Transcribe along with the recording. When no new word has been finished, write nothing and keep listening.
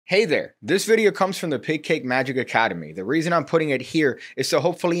Hey there, this video comes from the PigCake Magic Academy. The reason I'm putting it here is to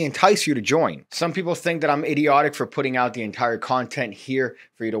hopefully entice you to join. Some people think that I'm idiotic for putting out the entire content here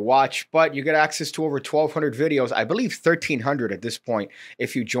for you to watch, but you get access to over 1,200 videos, I believe 1,300 at this point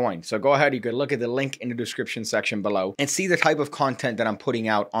if you join. So go ahead, you can look at the link in the description section below and see the type of content that I'm putting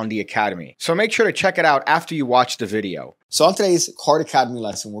out on the Academy. So make sure to check it out after you watch the video. So on today's Card Academy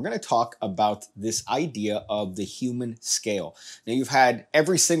lesson, we're going to talk about this idea of the human scale. Now, you've had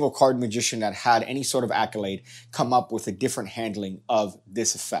every single card magician that had any sort of accolade come up with a different handling of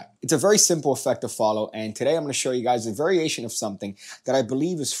this effect. It's a very simple effect to follow, and today I'm going to show you guys a variation of something that I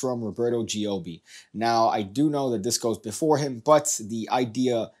believe is from Roberto Giobbe. Now, I do know that this goes before him, but the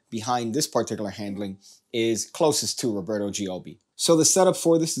idea behind this particular handling is closest to Roberto Giobbe. So the setup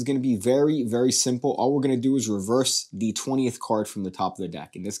for this is going to be very, very simple. All we're going to do is reverse the 20th card from the top of the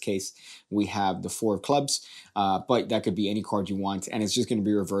deck. In this case, we have the 4 of clubs, but that could be any card you want, and it's just going to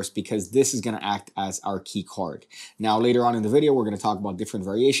be reversed because this is going to act as our key card. Now, later on in the video, we're going to talk about different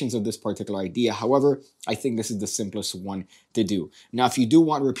variations of this particular idea. However, I think this is the simplest one to do. Now, if you do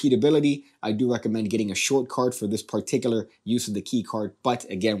want repeatability, I do recommend getting a short card for this particular use of the key card, but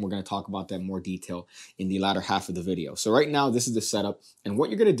again, we're going to talk about that in more detail in the latter half of the video. So right now, this is the setup, and what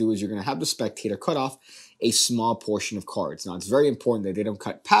you're going to do is you're going to have the spectator cut off a small portion of cards. Now, it's very important that they don't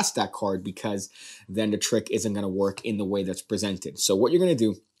cut past that card because then the trick isn't going to work in the way that's presented. So what you're going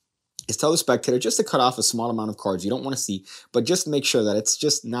to do is tell the spectator just to cut off a small amount of cards you don't want to see, but just make sure that it's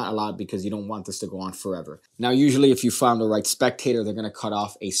just not a lot because you don't want this to go on forever. Now, usually if you found the right spectator, they're going to cut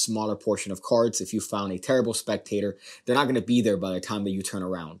off a smaller portion of cards. If you found a terrible spectator, they're not going to be there by the time that you turn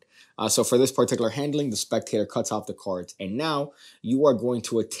around. So for this particular handling, the spectator cuts off the cards, and now you are going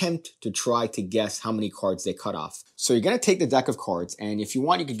to attempt to try to guess how many cards they cut off. So you're going to take the deck of cards, and if you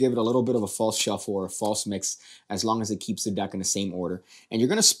want, you could give it a little bit of a false shuffle or a false mix, as long as it keeps the deck in the same order. And you're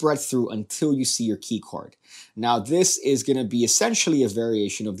going to spread through until you see your key card. Now, this is going to be essentially a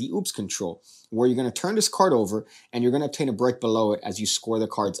variation of the oops control, where you're going to turn this card over, and you're going to obtain a break below it as you score the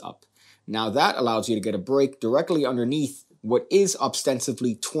cards up. Now, that allows you to get a break directly underneath what is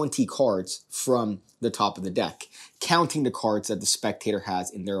ostensibly 20 cards from the top of the deck, counting the cards that the spectator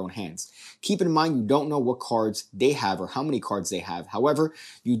has in their own hands. Keep in mind, you don't know what cards they have or how many cards they have. However,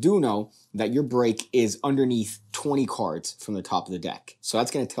 you do know that your break is underneath 20 cards from the top of the deck. So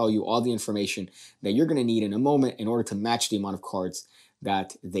that's going to tell you all the information that you're going to need in a moment in order to match the amount of cards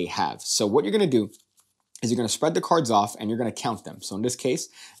that they have. So what you're going to do is you're going to spread the cards off and you're going to count them. So in this case,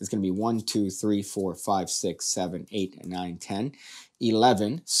 it's going to be 1, 2, 3, 4, 5, 6, 7, 8, 9, 10,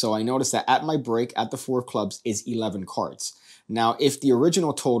 11. So I notice that at my break, at the 4 of clubs, is 11 cards. Now, if the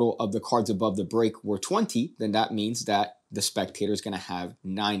original total of the cards above the break were 20, then that means that the spectator is going to have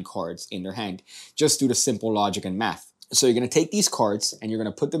 9 cards in their hand, just due to simple logic and math. So you're going to take these cards and you're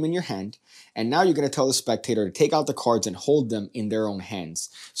going to put them in your hand. And now you're going to tell the spectator to take out the cards and hold them in their own hands.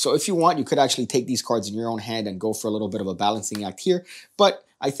 So if you want, you could actually take these cards in your own hand and go for a little bit of a balancing act here. But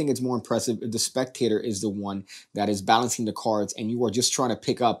I think it's more impressive if the spectator is the one that is balancing the cards and you are just trying to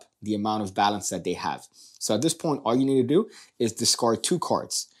pick up the amount of balance that they have. So at this point, all you need to do is discard 2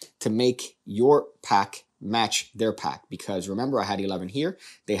 cards to make your pack match their pack, because remember, I had 11 here,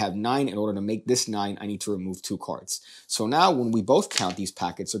 they have 9. In order to make this 9, I need to remove 2 cards. So now when we both count these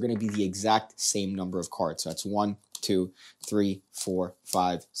packets, they're going to be the exact same number of cards. So that's 1, 2, 3, 4,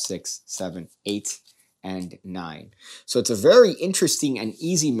 5, 6, 7, 8, and 9. So it's a very interesting and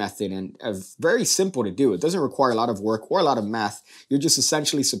easy method, and very simple to do. It doesn't require a lot of work or a lot of math. You're just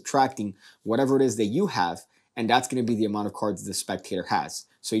essentially subtracting whatever it is that you have, and that's going to be the amount of cards the spectator has.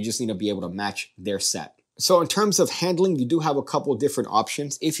 So you just need to be able to match their set. So in terms of handling, you do have a couple different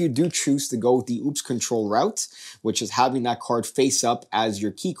options. If you do choose to go with the oops control route, which is having that card face up as your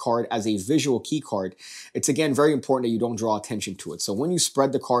key card, as a visual key card, it's again very important that you don't draw attention to it. So when you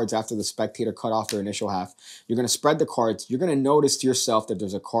spread the cards after the spectator cut off their initial half, you're going to spread the cards. You're going to notice to yourself that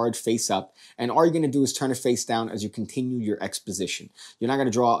there's a card face up, and all you're going to do is turn it face down as you continue your exposition. You're not going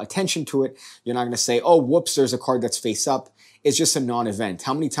to draw attention to it. You're not going to say, oh, whoops, there's a card that's face up. It's just a non-event.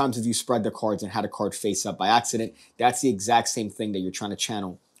 How many times have you spread the cards and had a card face up by accident? That's the exact same thing that you're trying to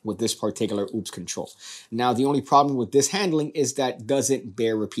channel with this particular oops control. Now, the only problem with this handling is that doesn't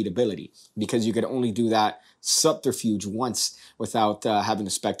bear repeatability, because you could only do that subterfuge once without having the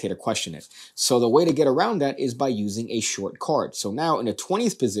spectator question it. So the way to get around that is by using a short card. So now in the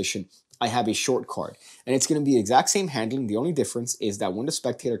 20th position, I have a short card, and it's going to be the exact same handling. The only difference is that when the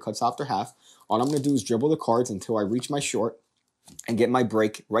spectator cuts off their half, all I'm going to do is dribble the cards until I reach my short and get my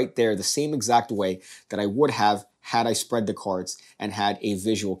break right there the same exact way that I would have had I spread the cards and had a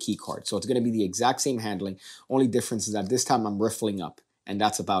visual key card. So it's going to be the exact same handling. Only difference is that this time I'm riffling up. and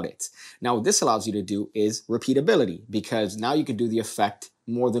that's about it. Now, what this allows you to do is repeatability, because now you can do the effect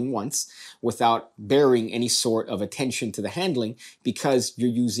more than once without bearing any sort of attention to the handling, because you're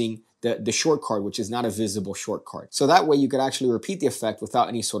using the short card, which is not a visible short card. So that way you could actually repeat the effect without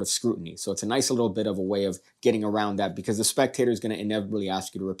any sort of scrutiny. So it's a nice little bit of a way of getting around that, because the spectator is going to inevitably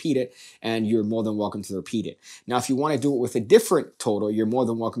ask you to repeat it, and you're more than welcome to repeat it. Now, if you want to do it with a different total, you're more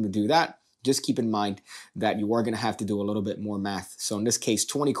than welcome to do that. Just keep in mind that you are going to have to do a little bit more math. So in this case,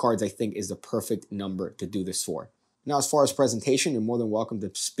 20 cards, I think, is the perfect number to do this for. Now, as far as presentation, you're more than welcome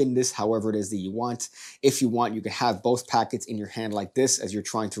to spin this however it is that you want. If you want, you can have both packets in your hand like this as you're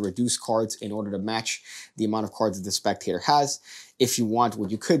trying to reduce cards in order to match the amount of cards that the spectator has. If you want,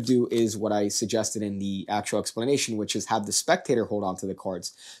 what you could do is what I suggested in the actual explanation, which is have the spectator hold on to the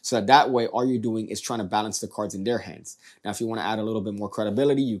cards, so that way all you're doing is trying to balance the cards in their hands. Now, if you want to add a little bit more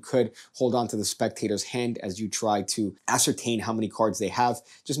credibility, you could hold on to the spectator's hand as you try to ascertain how many cards they have.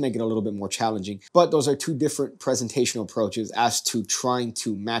 Just make it a little bit more challenging. But those are two different presentational approaches as to trying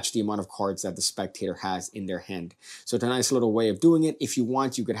to match the amount of cards that the spectator has in their hand. So it's a nice little way of doing it. If you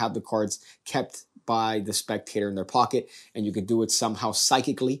want, you could have the cards kept by the spectator in their pocket, and you could do it somehow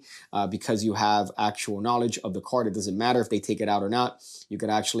psychically because you have actual knowledge of the card. It doesn't matter if they take it out or not. You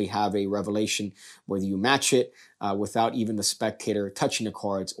could actually have a revelation where you match it without even the spectator touching the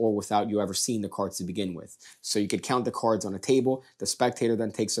cards, or without you ever seeing the cards to begin with. So you could count the cards on a table. The spectator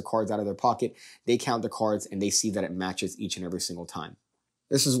then takes the cards out of their pocket. They count the cards, and they see that it matches each and every single time.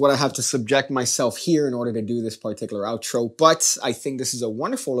 This is what I have to subject myself here in order to do this particular outro, but I think this is a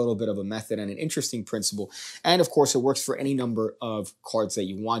wonderful little bit of a method and an interesting principle. And of course, it works for any number of cards that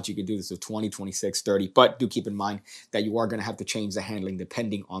you want. You could do this with 20, 26, 30, but do keep in mind that you are going to have to change the handling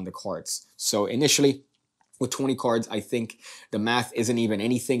depending on the cards. So initially, with 20 cards, I think the math isn't even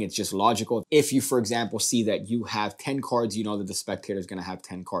anything. It's just logical. If you, for example, see that you have 10 cards, you know that the spectator is going to have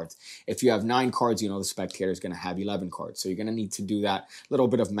 10 cards. If you have 9 cards, you know the spectator is going to have 11 cards. So you're going to need to do that little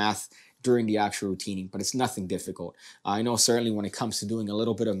bit of math during the actual routining, but it's nothing difficult. I know certainly when it comes to doing a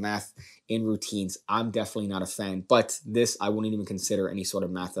little bit of math in routines, I'm definitely not a fan, but this, I wouldn't even consider any sort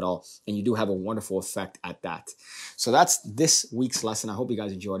of math at all. And you do have a wonderful effect at that. So that's this week's lesson. I hope you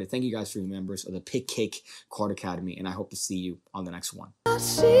guys enjoyed it. Thank you guys for being members of the PigCake Card Academy, and I hope to see you on the next one. I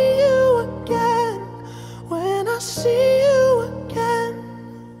see you again, when I see you again,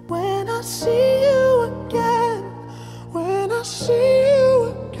 when I see you again, when I see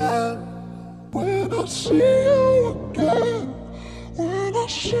you again, when I see you again, when I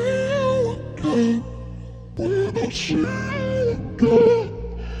see you again, when I see you again,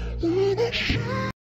 when I see